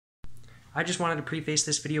I just wanted to preface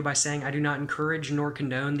this video by saying I do not encourage nor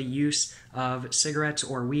condone the use of cigarettes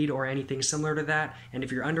or weed or anything similar to that, and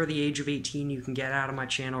if you're under the age of 18, you can get out of my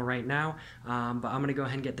channel right now, but I'm going to go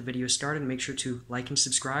ahead and get the video started, and make sure to like and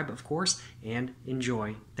subscribe, of course, and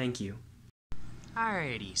enjoy. Thank you.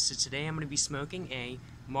 Alrighty, so today I'm going to be smoking a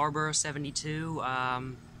Marlboro 72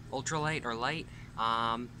 Ultralight or Light,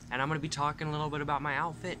 and I'm going to be talking a little bit about my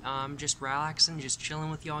outfit, just relaxing, just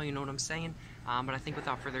chilling with y'all, you know what I'm saying? But I think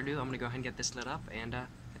without further ado, I'm going to go ahead and get this lit up and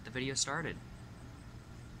get the video started.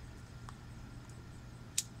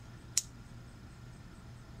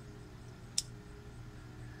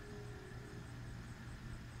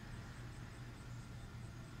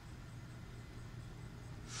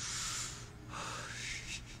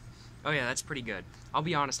 Oh yeah, that's pretty good. I'll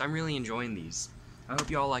be honest, I'm really enjoying these. I hope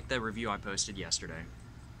y'all like the review I posted yesterday.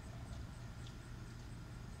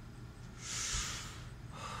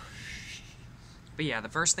 But yeah, the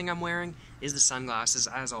first thing I'm wearing is the sunglasses,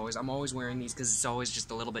 as always. I'm always wearing these because it's always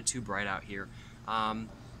just a little bit too bright out here.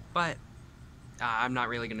 But I'm not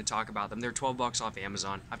really going to talk about them. They're 12 bucks off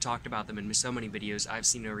Amazon. I've talked about them in so many videos, I've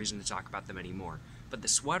seen no reason to talk about them anymore. But the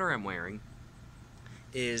sweater I'm wearing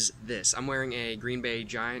is this. I'm wearing a Green Bay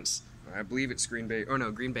Giants, I believe it's Green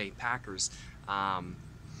Bay Packers.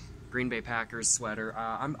 Green Bay Packers sweater.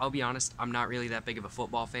 I'll be honest, I'm not really that big of a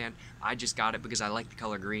football fan. I just got it because I like the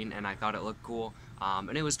color green and I thought it looked cool.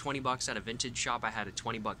 And it was 20 bucks at a vintage shop. I had a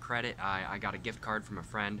 20-buck credit. I got a gift card from a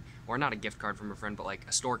friend, or not a gift card from a friend, but like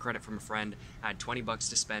a store credit from a friend. I had 20 bucks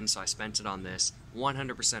to spend, so I spent it on this.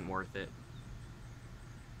 100% worth it.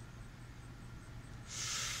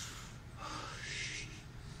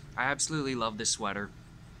 I absolutely love this sweater.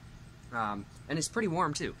 And it's pretty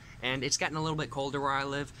warm too, and it's getting a little bit colder where I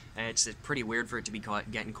live, and it's pretty weird for it to be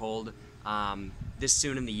getting cold this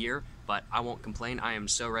soon in the year, but I won't complain. I am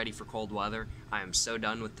so ready for cold weather. I am so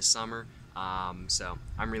done with the summer, so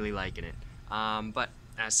I'm really liking it. But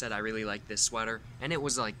as said, I really like this sweater, and it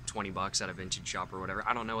was like 20 bucks at a vintage shop or whatever.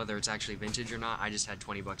 I don't know whether it's actually vintage or not. I just had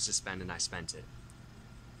 20 bucks to spend and I spent it.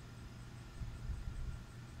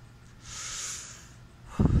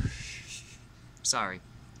 Sorry.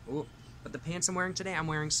 Ooh. But the pants I'm wearing today, I'm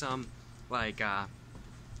wearing some, like,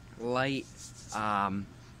 light,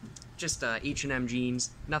 just H&M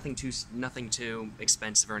jeans. Nothing too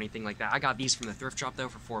expensive or anything like that. I got these from the thrift shop though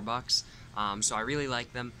for 4 bucks. So I really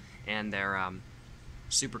like them, and they're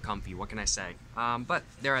super comfy. What can I say? But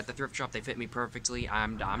they're at the thrift shop. They fit me perfectly.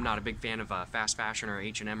 I'm not a big fan of fast fashion or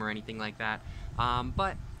H&M or anything like that.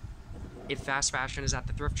 But if fast fashion is at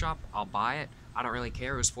the thrift shop, I'll buy it. I don't really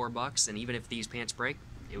care. It was 4 bucks, and even if these pants break,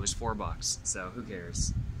 it was 4 bucks, so who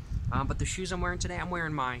cares? But the shoes I'm wearing today, I'm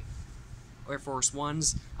wearing my Air Force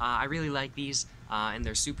Ones. I really like these, and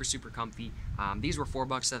they're super, super comfy. These were 4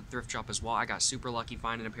 bucks at the thrift shop as well. I got super lucky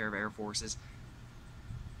finding a pair of Air Forces.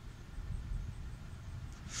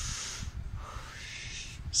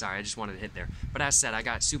 Sorry, I just wanted to hit there. But as said, I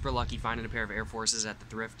got super lucky finding a pair of Air Forces at the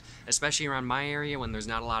thrift, especially around my area when there's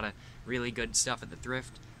not a lot of really good stuff at the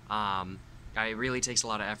thrift. It really takes a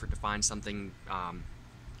lot of effort to find something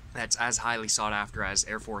that's as highly sought after as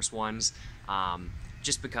Air Force Ones,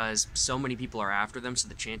 just because so many people are after them, so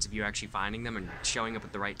the chance of you actually finding them and showing up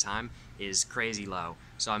at the right time is crazy low.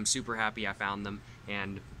 So I'm super happy I found them,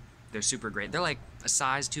 and they're super great. They're like a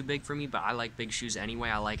size too big for me, but I like big shoes anyway.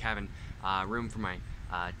 I like having room for my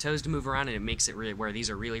toes to move around, and it makes it really where these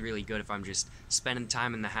are really, really good if I'm just spending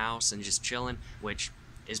time in the house and just chilling, which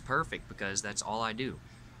is perfect because that's all I do.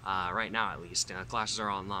 Right now at least. Classes are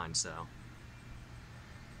online, so.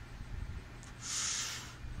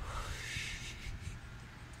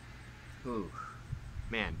 Ooh,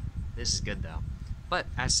 man, this is good though. But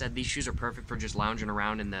as said, these shoes are perfect for just lounging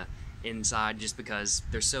around in the inside just because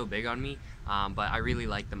they're so big on me. But I really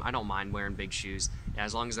like them. I don't mind wearing big shoes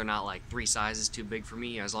as long as they're not like 3 sizes too big for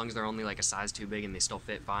me. As long as they're only like a size too big and they still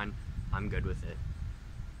fit fine, I'm good with it.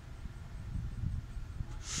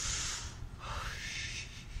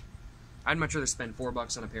 I'd much rather spend 4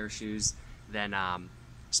 bucks on a pair of shoes than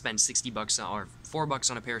spend 60 bucks or 4 bucks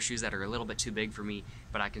on a pair of shoes that are a little bit too big for me,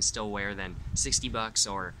 but I can still wear, than 60 bucks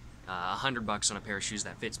or 100 bucks on a pair of shoes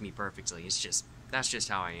that fits me perfectly. That's just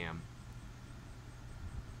how I am.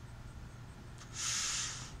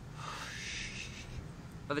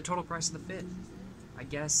 But the total price of the fit, I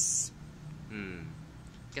guess the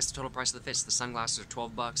total price of the fits, the sunglasses are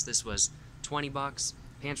 12 bucks. This was 20 bucks.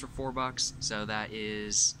 Pants were 4 bucks, so that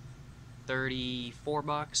is 34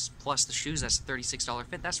 bucks plus the shoes. That's a $36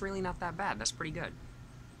 fit. That's really not that bad. That's pretty good.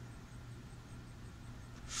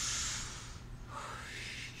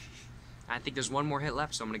 I think there's one more hit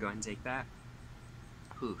left, so I'm gonna go ahead and take that.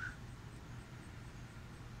 Whew.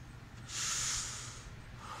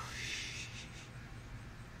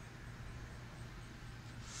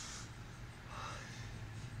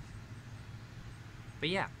 But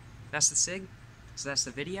yeah, that's the SIG. So that's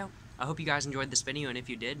the video. I hope you guys enjoyed this video, and if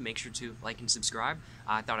you did, make sure to like and subscribe.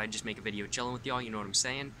 I thought I'd just make a video chilling with y'all, you know what I'm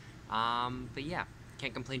saying? But yeah,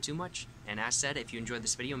 can't complain too much. And as said, if you enjoyed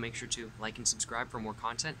this video, make sure to like and subscribe for more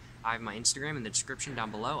content. I have my Instagram in the description down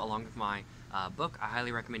below, along with my book. I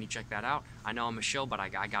highly recommend you check that out. I know I'm a shill, but I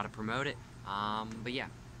gotta promote it. But yeah,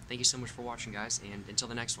 thank you so much for watching, guys, and until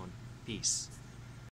the next one, peace.